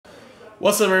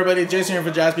What's up, everybody? Jason here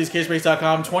for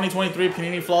JaspysCaseBreaks.com. 2023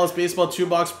 Panini Flawless Baseball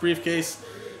 2-box briefcase.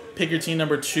 Pick your team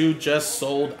number 2 just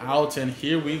sold out, and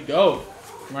here we go.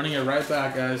 Running it right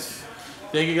back, guys.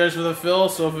 Thank you guys for the fill.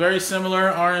 So very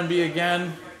similar R&B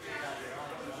again,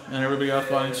 and everybody got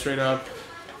botting straight up.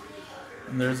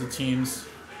 And there's the teams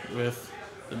with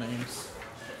the names.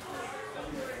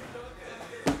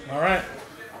 All right.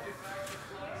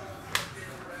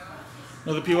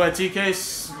 Another PYT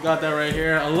case. Got that right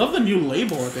here. I love the new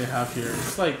label that they have here.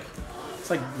 It's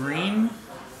like green,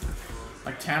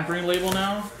 like tampering label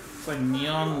now. It's like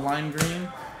neon lime green.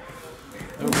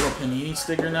 A little Panini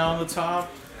sticker now on the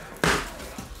top.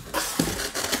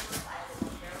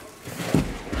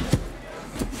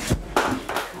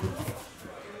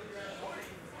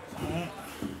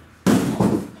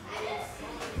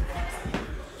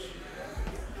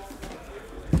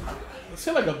 Let's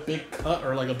say like a big cut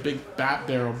or like a big bat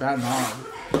barrel, bat knob.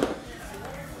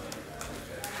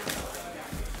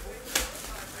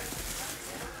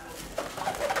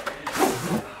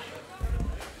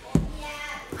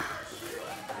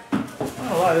 I'm not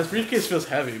gonna lie, this briefcase feels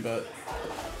heavy, but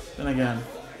then again,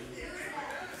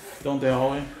 don't they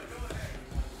always?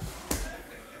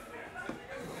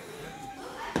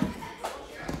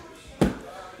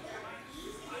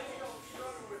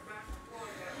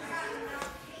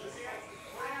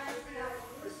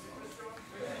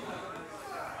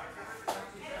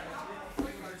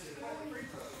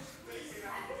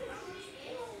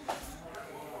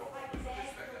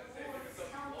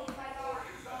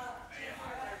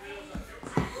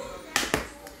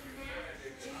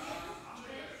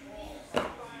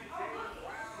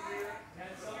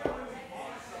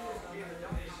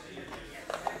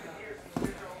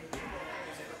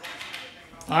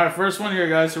 All right, first one here,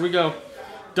 guys. Here we go.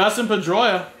 Dustin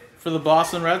Pedroia for the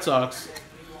Boston Red Sox.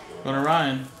 Going to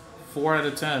Ryan. 4 out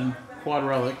of 10. Quad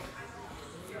relic.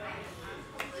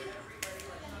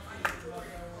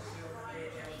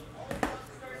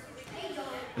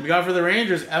 And we got for the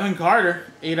Rangers, Evan Carter.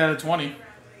 8 out of 20.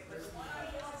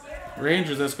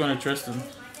 Rangers, that's going to Tristan.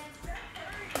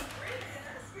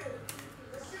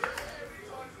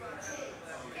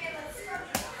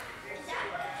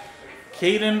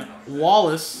 Caden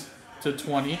Wallace to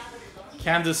 20.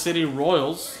 Kansas City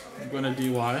Royals. I'm going to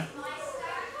DY.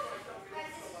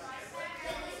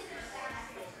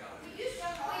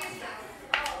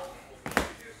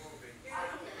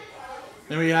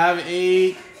 Then we have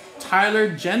a Tyler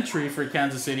Gentry for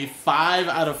Kansas City. 5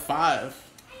 out of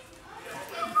 5.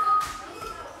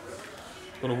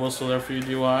 Little whistle there for you,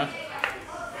 DY.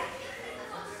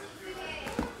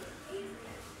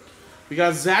 We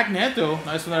got Zach Neto.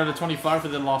 Nice one there to 25 for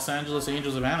the Los Angeles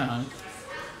Angels of Anaheim.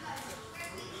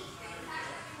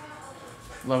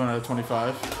 11 out of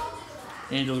 25.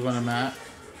 Angels going to Matt.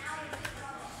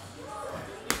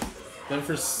 Then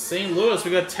for St. Louis,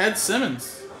 we got Ted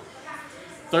Simmons.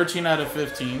 13 out of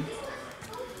 15.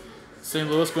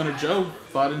 St. Louis going to Joe.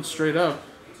 Bought in straight up.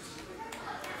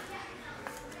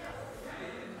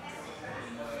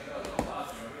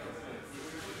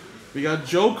 We got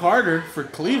Joe Carter for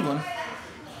Cleveland.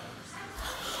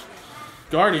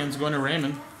 Guardians going to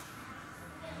Raymond.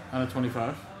 Out of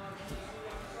 25.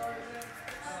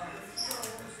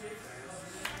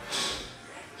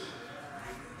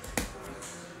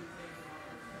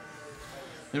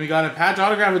 Then we got a patch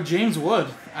autograph with James Wood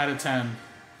out of 10.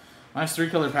 Nice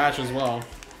 3-color patch as well.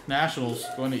 Nationals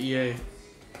going to EA.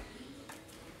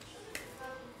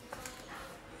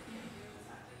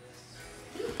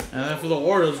 And then for the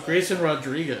Orioles, Grayson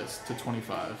Rodriguez to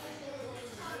 25.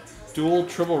 Dual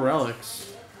triple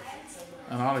relics.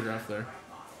 An autograph there.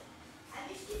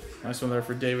 Nice one there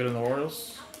for David and the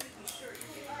Orioles.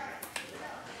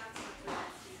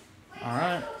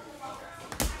 Alright.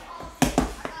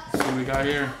 Let's see what we got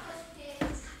here.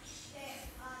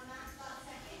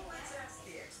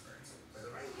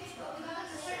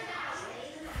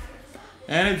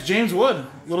 And it's James Wood.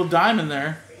 Little diamond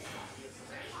there.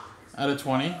 Out of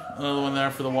 20. Another one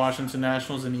there for the Washington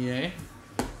Nationals in EA.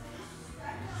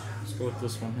 Let's go with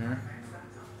this one here.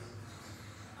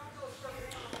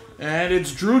 And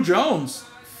it's Drew Jones.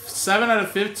 7 out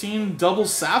of 15. Double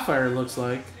sapphire, looks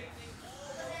like.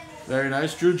 Very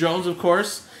nice. Drew Jones, of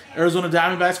course. Arizona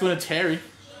Diamondbacks going to Terry.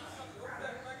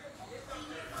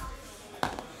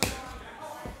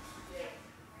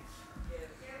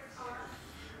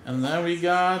 And then we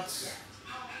got...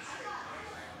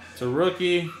 it's a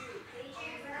rookie.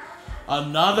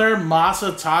 Another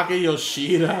Masataka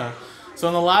Yoshida. So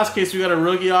in the last case, we got a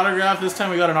rookie autograph. This time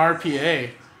we got an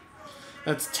RPA.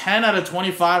 That's 10 out of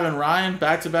 25. And Ryan,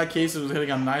 back-to-back cases, was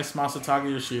hitting a nice Masataka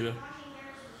Yoshida.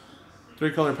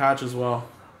 3-color patch as well.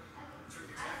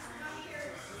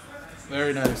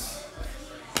 Very nice.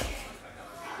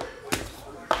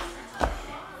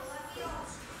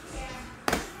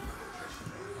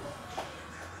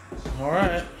 All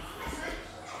right.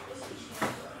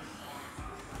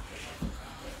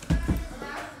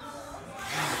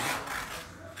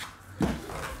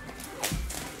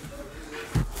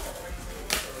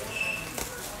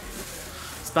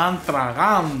 Están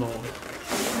tragando.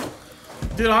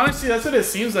 Dude, honestly, that's what it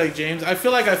seems like, James. I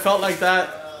feel like I felt like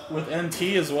that with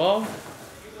NT as well.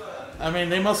 I mean,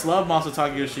 they must love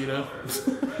Masataka Yoshida.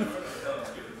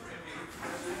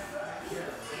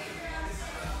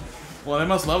 Well, they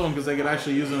must love them because they could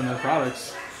actually use them in their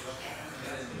products.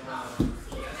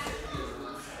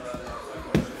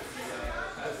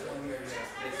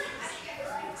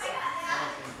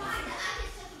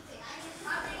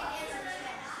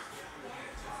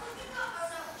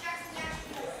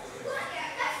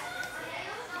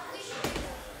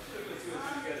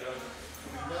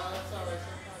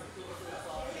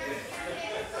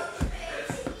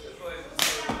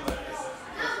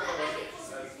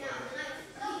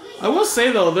 I will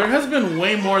say, though, there has been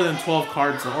way more than 12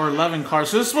 cards or 11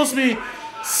 cards. So this is supposed to be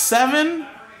 7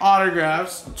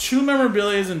 autographs, 2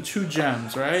 memorabilias, and 2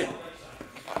 gems, right?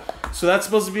 So that's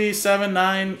supposed to be 7,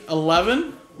 9,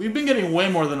 11. We've been getting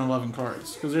way more than 11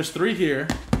 cards because there's 3 here.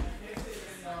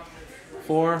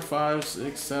 4, 5,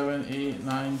 6, 7, 8,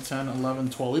 9, 10, 11,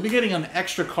 12. We've been getting an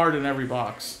extra card in every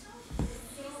box.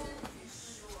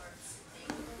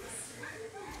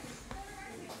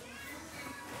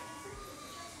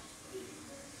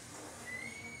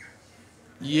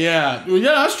 Yeah,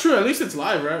 that's true. At least it's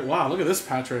live, right? Wow, look at this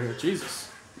patch right here. Jesus.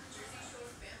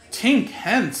 Tink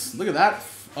Hence. Look at that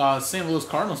St. Louis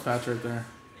Cardinals patch right there.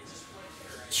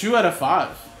 2 out of 5.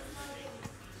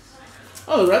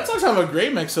 Oh, the Red Sox have a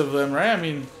great mix of them, right? I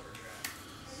mean,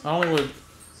 not only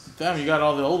with... Damn, you got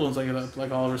all the old ones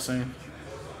like Oliver's saying.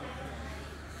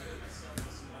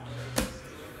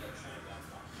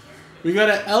 We got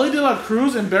an Ellie De La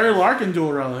Cruz and Barry Larkin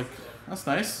dual relic. That's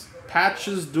nice.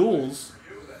 Patches duels.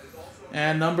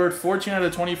 And numbered 14 out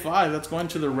of 25. That's going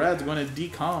to the Reds, going to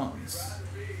D-Cons.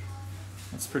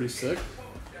 That's pretty sick.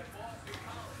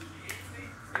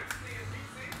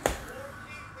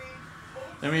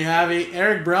 Then we have a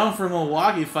Eric Brown for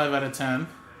Milwaukee, 5 out of 10.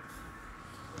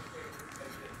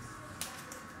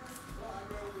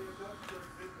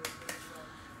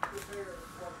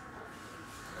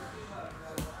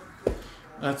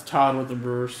 That's Todd with the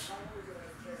Brewers.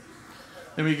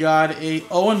 Then we got a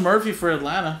Owen Murphy for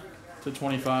Atlanta to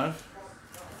 25.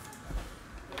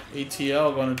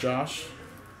 ATL going to Josh.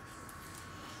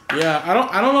 Yeah,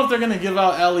 I don't know if they're gonna give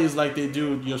out Ellie's like they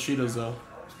do Yoshida's though.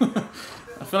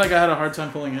 I feel like I had a hard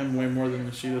time pulling in way more than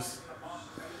Yoshida's.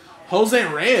 Jose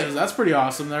Reyes, that's pretty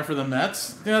awesome there for the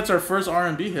Mets. I think that's our first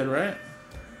R&B hit, right?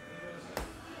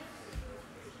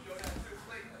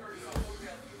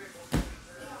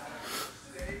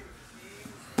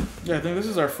 Yeah, I think this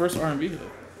is our first R&B hit.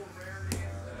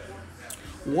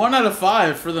 1 out of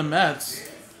 5 for the Mets.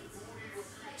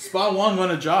 Spot 1 going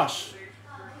to Josh.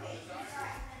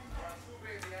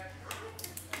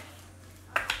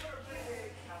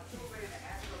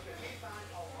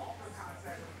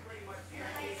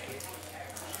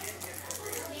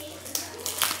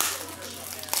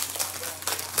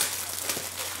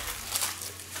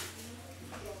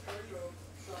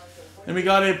 And we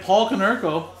got a Paul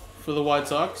Konerko for the White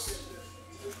Sox.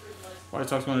 White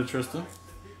Sox going to Tristan.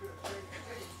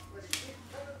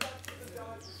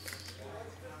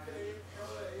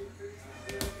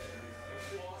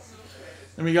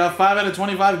 And we got 5 out of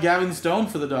 25 Gavin Stone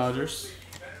for the Dodgers.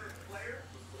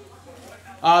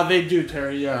 They do,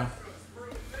 Terry, yeah.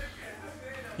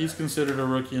 He's considered a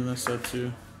rookie in this set,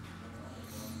 too.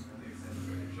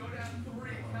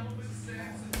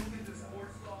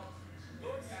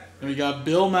 And we got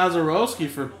Bill Mazeroski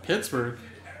for Pittsburgh.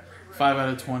 5 out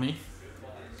of 20.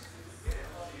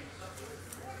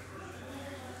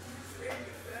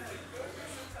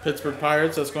 Pittsburgh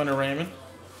Pirates, that's going to Raymond.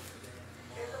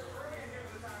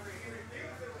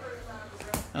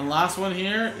 And last one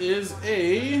here is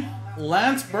a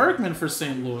Lance Berkman for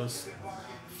St. Louis.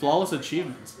 Flawless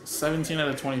achievements. 17 out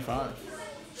of 25.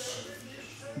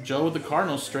 Joe with the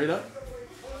Cardinals straight up.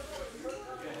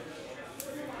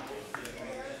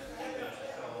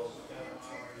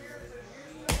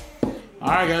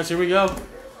 Alright guys, here we go.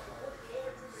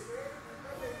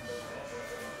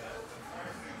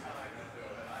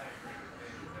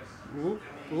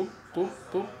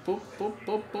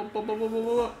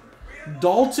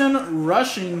 Dalton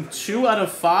Rushing, 2 out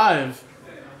of 5.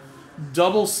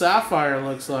 Double Sapphire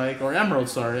looks like, or Emerald,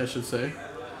 sorry, I should say.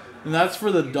 And that's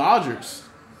for the Dodgers.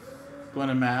 Going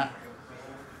to Matt.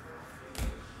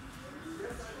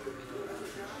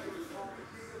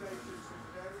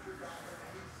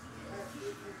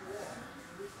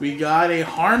 We got a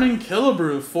Harmon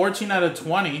Killebrew, 14 out of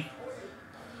 20.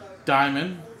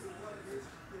 Diamond.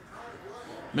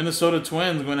 Minnesota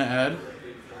Twins going to Ed.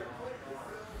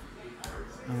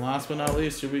 And last but not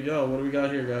least, here we go. What do we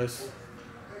got here, guys?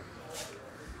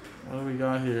 What do we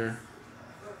got here?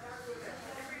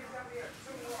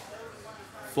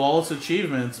 Flawless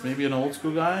achievements. Maybe an old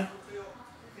school guy.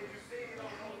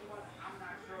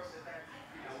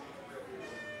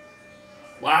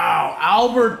 Wow,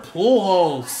 Albert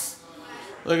Pujols.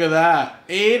 Look at that.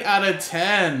 8 out of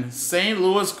 10. St.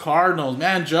 Louis Cardinals.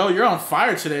 Man, Joe, you're on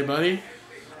fire today, buddy.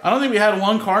 I don't think we had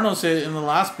one Cardinals hit in the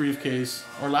last briefcase,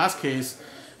 or last case.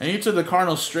 And you took the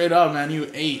Cardinals straight up, man. You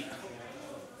 8.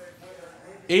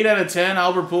 8 out of 10,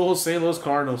 Albert Pujols, St. Louis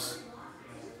Cardinals.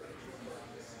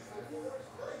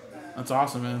 That's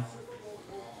awesome, man.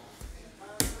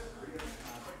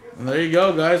 And there you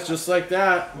go, guys. Just like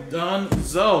that.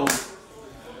 Done-zo.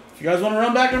 If you guys want to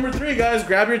run back number 3, guys,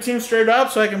 grab your team straight up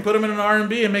so I can put them in an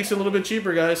R&B. It makes it a little bit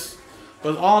cheaper, guys.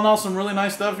 But all in all, some really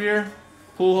nice stuff here.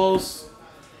 Pujols.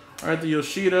 All right, the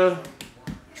Yoshida.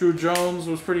 Drew Jones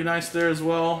was pretty nice there as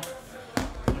well.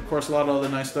 Of course, a lot of other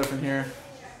nice stuff in here.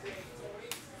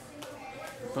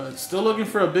 But still looking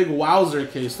for a big wowzer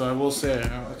case, though, I will say.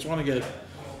 I just want to get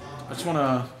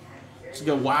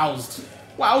wowzed.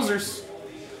 Wowzers.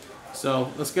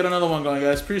 So let's get another one going,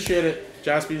 guys. Appreciate it.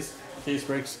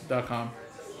 JaspysCaseBreaks.com.